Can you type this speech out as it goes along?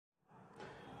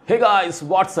Hey guys,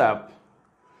 what's up?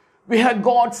 We have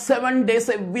got 7 days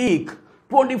a week,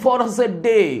 24 hours a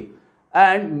day,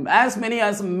 and as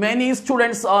many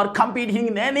students are competing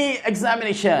in any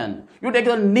examination. You take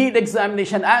the NEET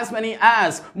examination, as many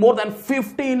as more than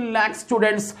 15 lakh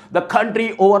students the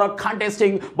country over are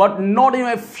contesting, but not even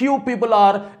a few people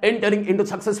are entering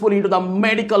successfully into the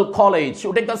medical college.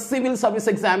 You take the civil service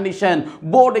examination,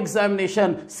 board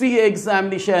examination, CA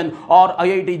examination, or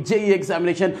IIT JEE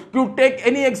examination. You take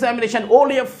any examination,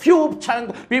 only a few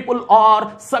people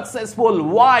are successful.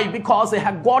 Why? Because they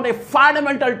have got a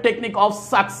fundamental technique of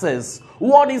success.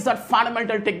 What is that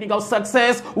fundamental technique of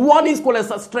success? One is called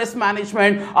as a stress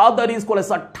management, other is called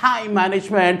as a time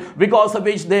management, because of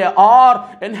which they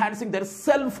are enhancing their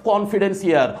self-confidence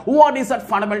here. What is that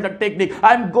fundamental technique?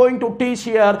 I'm going to teach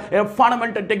here a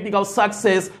fundamental technique of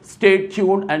success. Stay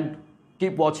tuned and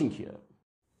keep watching here.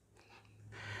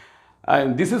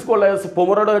 And this is called as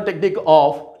Pomodoro technique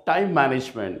of time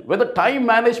management. When the time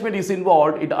management is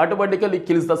involved, it automatically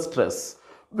kills the stress.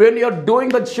 When you're doing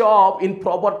the job in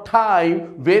proper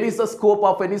time, where is the scope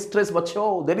of any stress?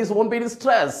 Bacho, there won't be any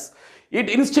stress. It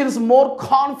instills more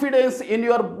confidence in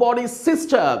your body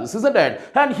systems, isn't it?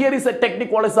 And here is a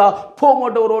technique called as a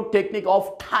Pomodoro technique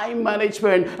of time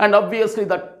management, and obviously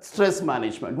the stress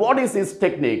management. What is this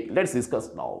technique? Let's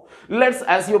discuss now. Let's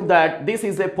assume that this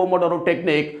is a Pomodoro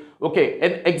technique. Okay,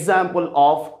 an example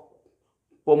of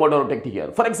Pomodoro technique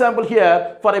here. For example,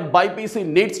 here for a BPC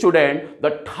NEET student,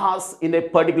 the task in a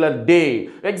particular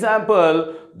day.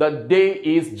 Example, the day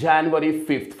is January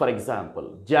 5th, for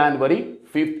example. January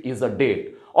 5th is a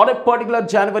date. On a particular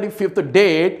January 5th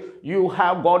date, you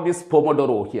have got this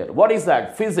Pomodoro here. What is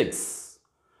that? Physics.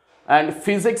 And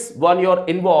physics, when you're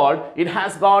involved, it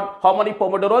has got how many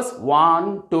Pomodoros?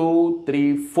 1, 2,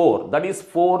 3, 4. That is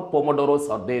 4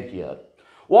 Pomodoros are there here.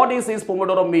 What is this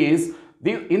Pomodoro means?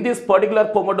 In this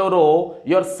particular Pomodoro,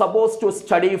 you're supposed to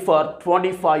study for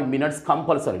 25 minutes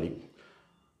compulsorily.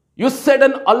 You set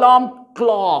an alarm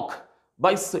clock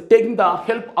by taking the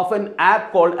help of an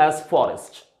app called as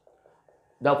Forest.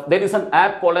 There is an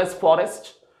app called as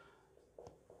Forest.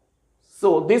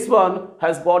 So this one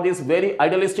has got this very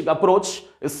idealistic approach.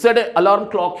 You set an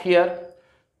alarm clock here.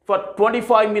 For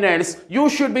 25 minutes, you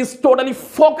should be totally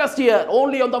focused here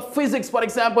only on the physics. For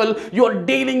example, you are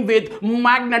dealing with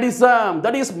magnetism.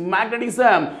 That is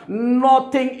magnetism.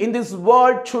 Nothing in this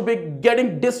world should be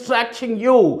distracting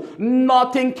you.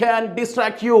 Nothing can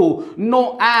distract you.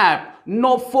 No app,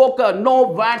 no focus, no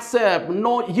WhatsApp,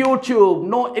 no YouTube,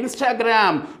 no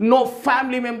Instagram, no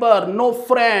family member, no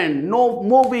friend, no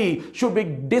movie should be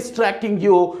distracting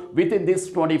you within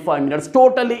these 25 minutes.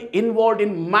 Totally involved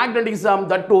in magnetism,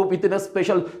 that too within a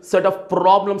special set of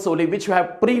problems only, which you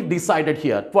have pre-decided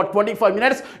here. For 25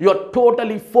 minutes, you are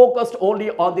totally focused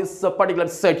only on this particular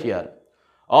set here.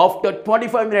 After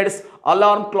 25 minutes,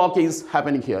 alarm clock is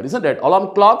happening here, isn't it?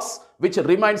 Alarm clocks, which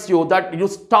reminds you that you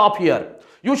stop here.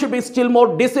 You should be still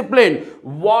more disciplined.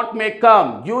 What may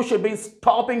come, you should be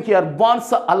stopping here once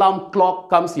the alarm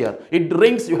clock comes here. It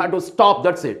rings, you have to stop,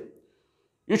 that's it.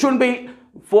 You shouldn't be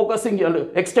focusing,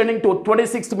 extending to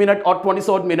 26th minute or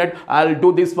 27th minute, I'll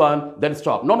do this one, then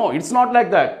stop. No, it's not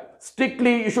like that.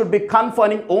 Strictly, you should be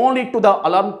confining only to the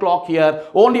alarm clock here.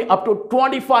 Only up to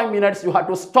 25 minutes you have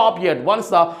to stop here once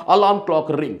the alarm clock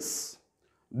rings.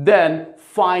 Then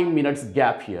 5 minutes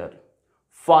gap here.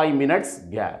 5 minutes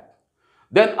gap.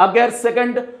 Then again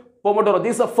second Pomodoro.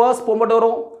 This is the first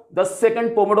Pomodoro. The second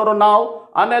Pomodoro now.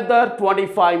 Another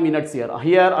 25 minutes here.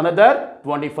 Here another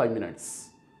 25 minutes.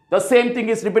 The same thing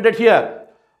is repeated here.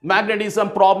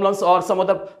 Magnetism problems or some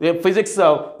other physics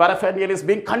paraphernalia is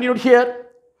being continued here.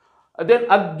 And then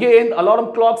again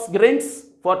alarm clocks rings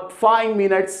for 5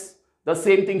 minutes. The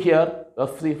same thing here.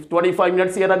 25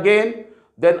 minutes here again.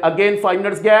 Then again 5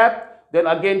 minutes gap. Then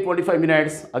again 25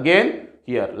 minutes. Again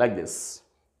here like this.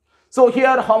 So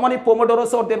here, how many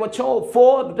Pomodoros are there?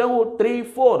 4, 2, 3,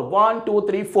 4. 1, 2,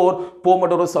 3, 4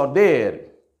 Pomodoros are there.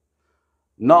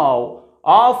 Now,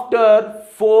 after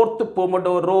 4th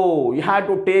Pomodoro, you have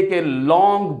to take a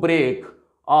long break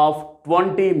of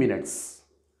 20 minutes.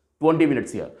 20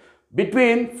 minutes here.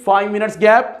 Between 5 minutes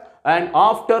gap and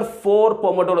after 4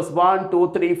 Pomodoros, 1,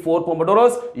 2, 3, 4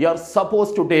 Pomodoros, you are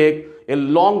supposed to take a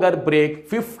longer break,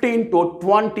 15 to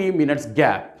 20 minutes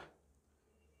gap.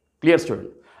 Clear,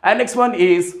 student? And next one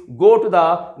is go to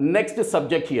the next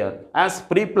subject here as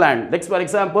pre-planned. Next, for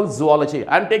example, zoology.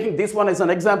 I am taking this one as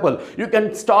an example. You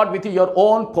can start with your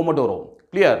own Pomodoro.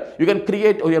 Clear? You can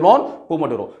create your own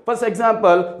Pomodoro. First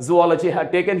example, zoology I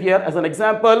have taken here as an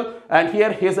example, and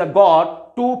here he has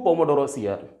got 2 Pomodoros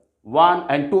here. 1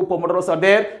 and 2 Pomodoros are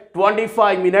there.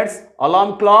 25 minutes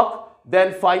alarm clock,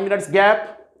 then 5 minutes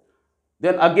gap.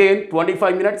 then again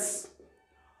 25 minutes,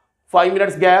 5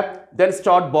 minutes gap, then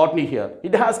start botany here.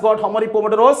 It has got how many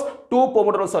pomodoros? 2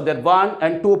 pomodoros are there. 1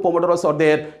 and 2 pomodoros are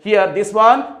there. Here, this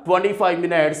one, 25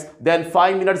 minutes, then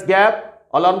 5 minutes gap,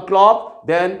 alarm clock,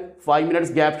 then 5 minutes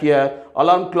gap here,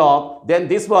 alarm clock. Then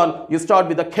this one, you start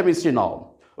with the chemistry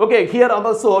now. Okay, here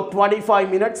also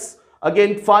 25 minutes,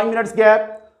 again 5 minutes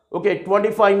gap. Okay,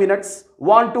 25 minutes,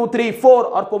 1, 2, 3,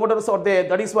 4 are pomodoros are there.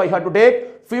 That is why you have to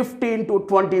take 15 to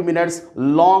 20 minutes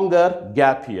longer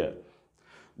gap here.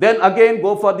 Then again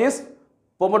go for this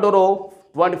Pomodoro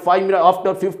 25 minutes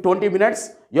after 20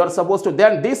 minutes. You are supposed to,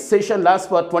 then this session lasts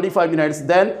for 25 minutes,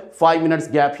 then 5 minutes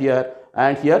gap here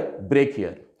and here break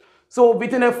here. So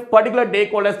within a particular day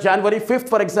called as January 5th,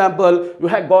 for example, you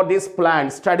have got this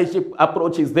planned strategic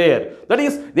approach is there. That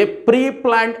is, the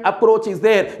pre-planned approach is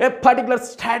there. A particular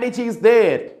strategy is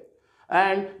there.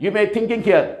 And you may thinking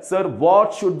here, sir,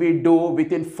 what should we do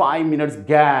within 5 minutes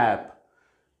gap?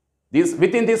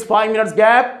 Within this 5 minutes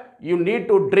gap, you need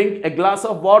to drink a glass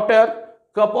of water,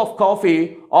 cup of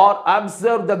coffee, or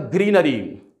observe the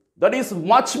greenery. That is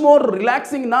much more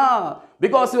relaxing now,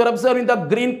 because you are observing the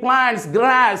green plants,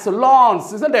 grass,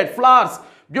 lawns, isn't it? Flowers,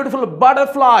 beautiful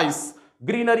butterflies.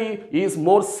 Greenery is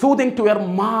more soothing to your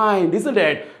mind, isn't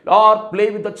it? Or play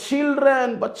with the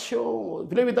children,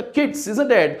 play with the kids,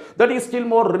 isn't it? That is still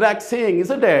more relaxing,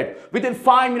 isn't it? Within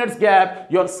 5 minutes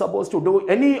gap, you are supposed to do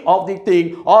any of the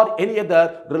thing or any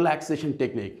other relaxation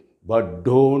technique. But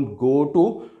don't go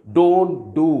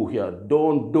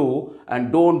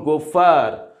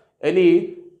for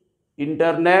any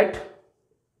internet.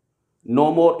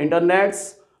 No more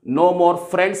internets, no more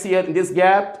friends here in this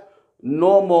gap,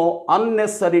 no more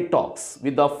unnecessary talks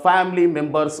with the family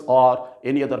members or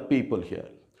any other people here.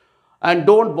 And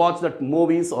don't watch that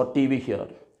movies or TV here.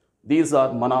 These are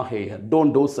manahe here.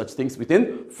 Don't do such things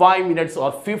within 5 minutes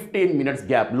or 15 minutes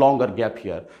gap, longer gap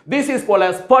here. This is called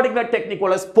as particular technique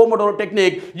called as Pomodoro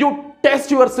technique. You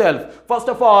test yourself. First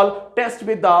of all, test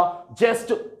with the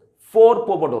just 4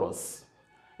 Pomodoros.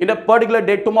 In a particular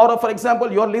day, tomorrow, for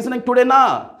example, you are listening today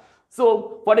now.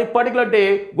 So, for a particular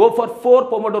day, go for 4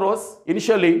 Pomodoros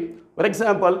initially, for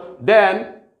example,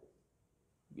 then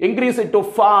increase it to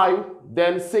 5,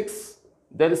 then 6,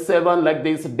 then 7, like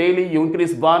this. Daily, you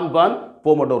increase 1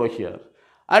 Pomodoro here.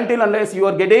 Until unless you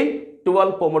are getting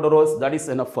 12 Pomodoros, that is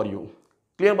enough for you.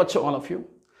 Clear, bacha, all of you?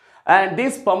 And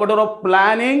this Pomodoro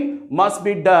planning must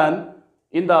be done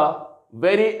in the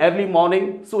very early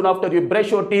morning, soon after you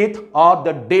brush your teeth, or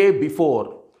the day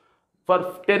before.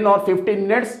 For 10 or 15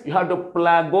 minutes, you have to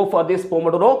go for this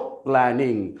Pomodoro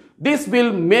planning. This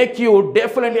will make you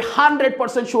definitely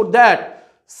 100% sure that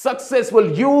successful.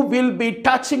 You will be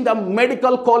touching the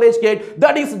medical college gate.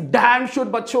 That is damn sure,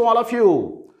 bacho, all of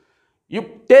you.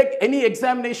 You take any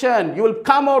examination, you will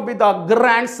come out with a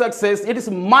grand success. It is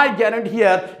my guarantee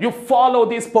here. You follow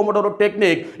this Pomodoro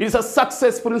technique. It is a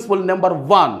success principle number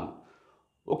 1.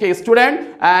 Okay,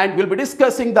 student, and we'll be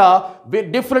discussing the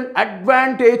different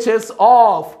advantages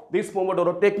of this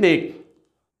Pomodoro technique.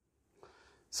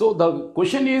 So the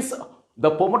question is,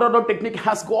 the Pomodoro technique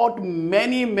has got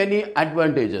many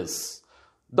advantages.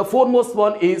 The foremost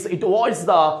one is it avoids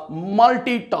the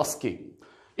multitasking.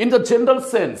 In the general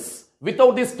sense,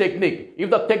 without this technique, if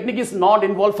the technique is not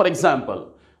involved, for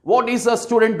example, what is a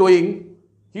student doing?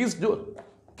 He's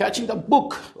catching the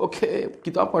book. Okay,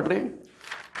 kitab padh rahe.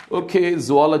 Okay,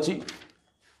 zoology.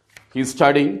 He's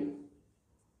studying.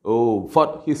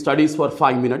 Oh, he studies for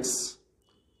 5 minutes.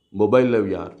 Mobile lev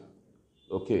yaar.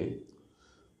 Okay.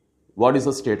 What is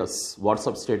the status?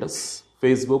 WhatsApp status?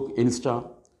 Facebook, Insta,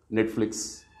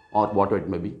 Netflix, or whatever it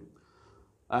may be.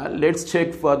 Let's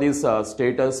check for this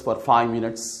status for 5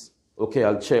 minutes. Okay,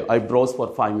 I'll check. I browse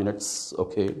for 5 minutes.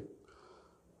 Okay.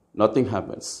 Nothing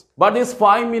happens. But this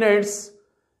 5 minutes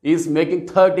is making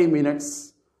 30 minutes.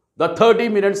 The 30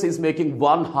 minutes is making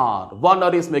 1 hour. 1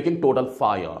 hour is making total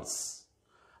 5 hours.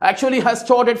 Actually has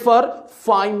started for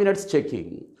 5 minutes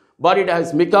checking. But it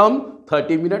has become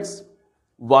 30 minutes,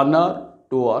 1 hour,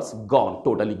 2 hours, gone,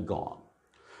 totally gone.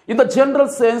 In the general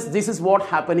sense, this is what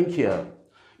happening here.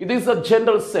 It is a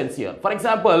general sense here. For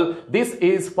example, this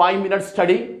is 5 minutes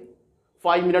study,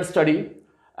 5 minutes study,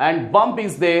 and bump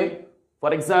is there.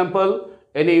 For example,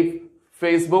 any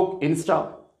Facebook,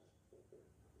 Insta.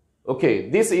 Okay,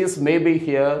 this is maybe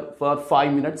here for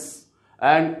 5 minutes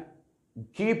and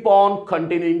keep on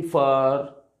continuing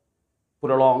for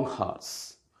prolonged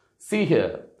hours. See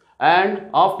here, and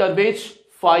after which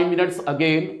 5 minutes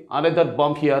again, another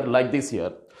bump here like this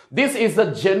here. This is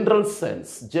the general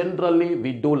sense. Generally,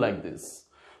 we do like this.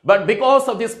 But because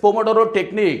of this Pomodoro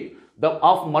technique,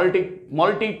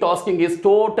 multitasking is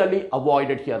totally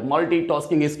avoided here.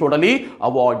 Multitasking is totally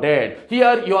avoided.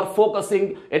 Here you are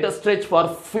focusing at a stretch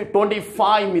for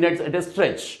 25 minutes at a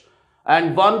stretch.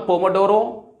 And one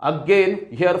Pomodoro, again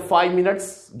here 5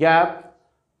 minutes gap.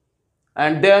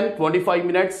 And then 25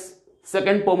 minutes,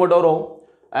 second Pomodoro,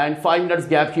 and 5 minutes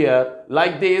gap here.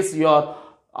 Like this, you are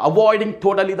avoiding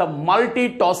totally the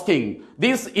multitasking.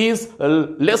 This is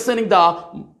lessening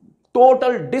the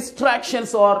total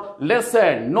distractions or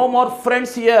lessened. No more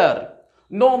friends here.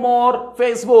 No more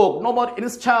Facebook. No more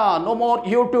Insta. No more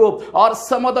YouTube or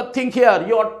some other thing here.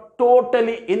 You are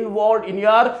totally involved in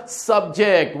your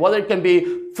subject, whether it can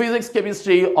be physics,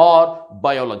 chemistry or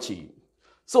biology.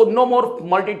 So no more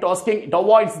multitasking. It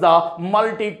avoids the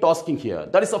multitasking here.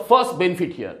 That is the first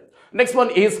benefit here. Next one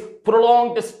is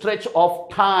prolonged stretch of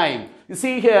time. You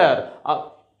see here,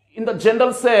 in the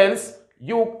general sense,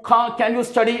 can you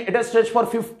study at a stretch for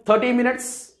 30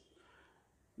 minutes?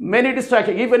 Many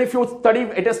distractions. Even if you study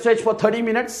at a stretch for 30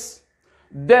 minutes,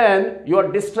 then you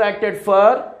are distracted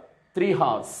for 3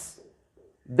 hours.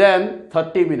 Then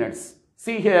 30 minutes.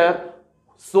 See here,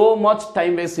 so much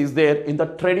time waste is there in the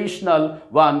traditional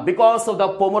one. Because of the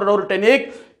Pomodoro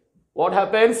technique, what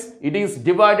happens? It is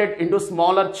divided into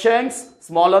smaller chunks,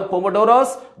 smaller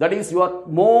Pomodoros. That is, you are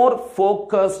more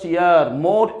focused here,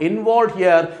 more involved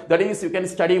here. That is, you can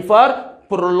study for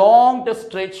prolonged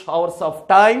stretch hours of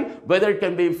time, whether it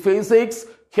can be physics,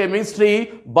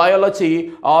 chemistry,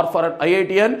 biology, or for an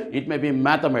IITian, it may be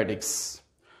mathematics.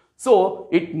 So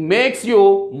it makes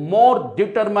you more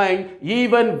determined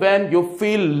even when you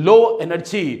feel low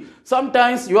energy.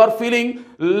 Sometimes you are feeling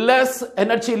less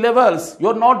energy levels. You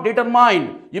are not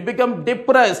determined. You become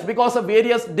depressed because of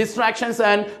various distractions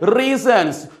and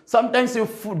reasons. Sometimes you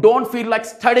don't feel like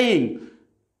studying.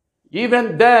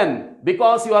 Even then,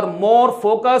 because you are more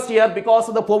focused here, because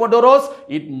of the Pomodoros,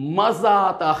 it maza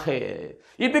aata hai.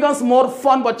 It becomes more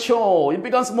fun, bacho. It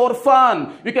becomes more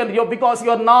fun. Because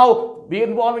you are now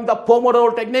involving the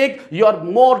Pomodoro technique, you are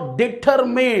more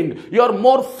determined. You are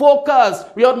more focused.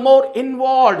 You are more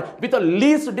involved with the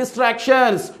least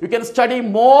distractions. You can study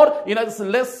more in a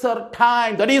lesser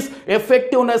time. That is,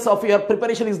 effectiveness of your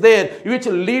preparation is there, which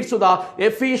leads to the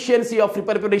efficiency of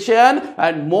preparation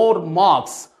and more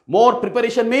marks. More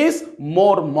preparation means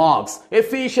more marks.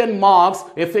 Efficient marks,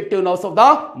 effectiveness of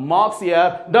the marks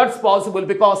here. That's possible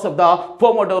because of the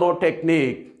Pomodoro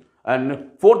technique. And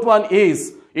fourth one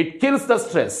is, it kills the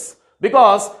stress.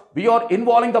 Because we are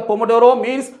involving the Pomodoro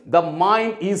means the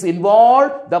mind is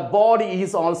involved, the body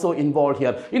is also involved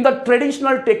here. In the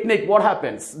traditional technique, what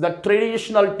happens? The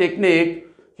traditional technique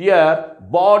here,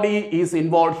 body is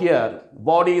involved here.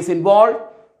 Body is involved,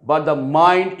 but the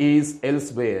mind is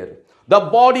elsewhere. The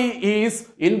body is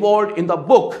involved in the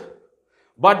book,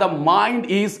 but the mind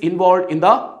is involved in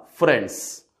the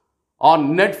friends,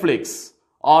 on Netflix,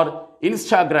 or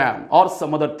Instagram, or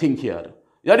some other thing here.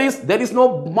 That is, there is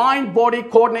no mind-body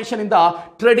coordination in the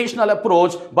traditional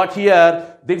approach, but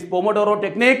here, this Pomodoro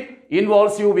technique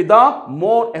involves you with the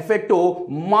more effective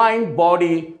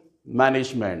mind-body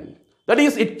management. That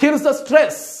is, it kills the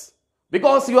stress,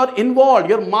 because you are involved,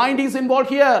 your mind is involved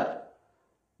here.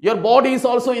 Your body is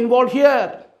also involved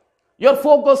here. You are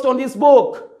focused on this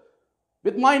book.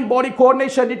 With mind-body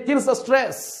coordination, it kills the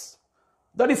stress.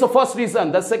 That is the first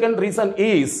reason. The second reason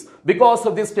is, because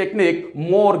of this technique,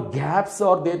 more gaps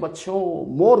are there, bacho.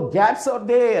 More gaps are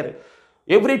there.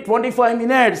 Every 25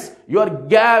 minutes, you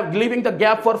are leaving the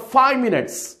gap for 5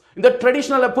 minutes. In the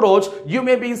traditional approach, you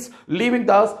may be leaving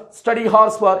the study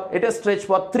hours at a stretch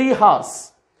for 3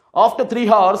 hours. After 3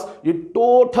 hours, you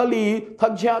totally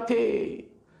thak jate.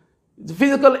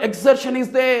 Physical exertion is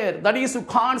there. That is, you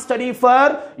can't study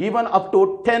for even up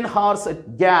to 10 hours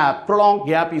gap. Prolonged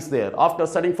gap is there after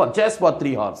studying for just for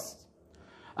 3 hours.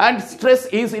 And stress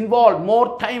is involved.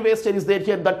 More time wasted is there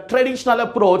here. The traditional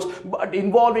approach, but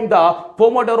involving the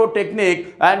Pomodoro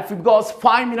technique, and because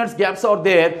 5 minutes gaps are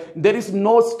there, there is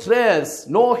no stress,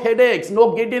 no headaches,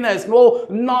 no giddiness, no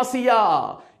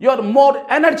nausea. You are more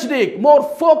energetic, more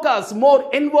focused,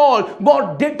 more involved,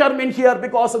 more determined here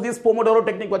because of this Pomodoro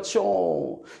technique was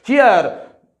shown. Here,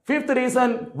 fifth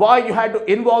reason why you had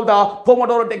to involve the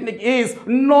Pomodoro technique is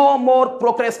no more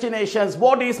procrastinations.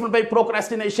 What is meant by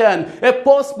procrastination? A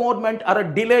postponement or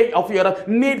a delay of your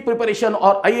NEET preparation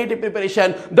or IIT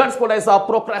preparation. That's called as a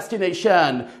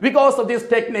procrastination. Because of this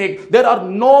technique, there are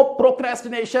no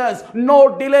procrastinations,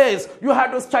 no delays. You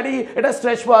have to study at a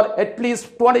stretch for at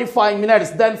least 25 minutes,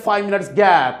 then 5 minutes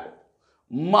gap.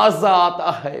 मजा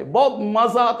आता है, बहुत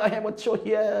मजा आता है बच्चों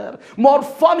here. More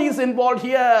fun is involved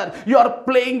here. You are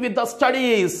playing with the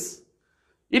studies.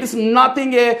 It is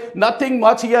nothing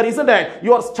much here, isn't it?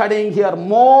 You are studying here.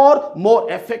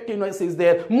 More effectiveness is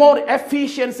there. More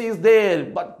efficiency is there.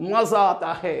 But maza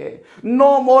aata hai.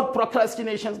 No more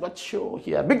procrastinations, but show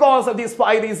here. Because of these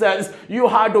 5 reasons, you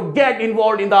have to get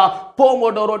involved in the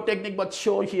Pomodoro technique, but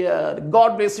show here.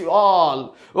 God bless you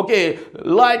all. Okay,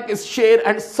 like, share,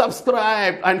 and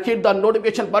subscribe, and hit the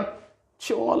notification button.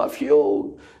 Show all of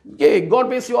you. Okay, God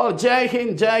bless you all. Jai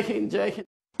Hind, Jai Hind, Jai Hind.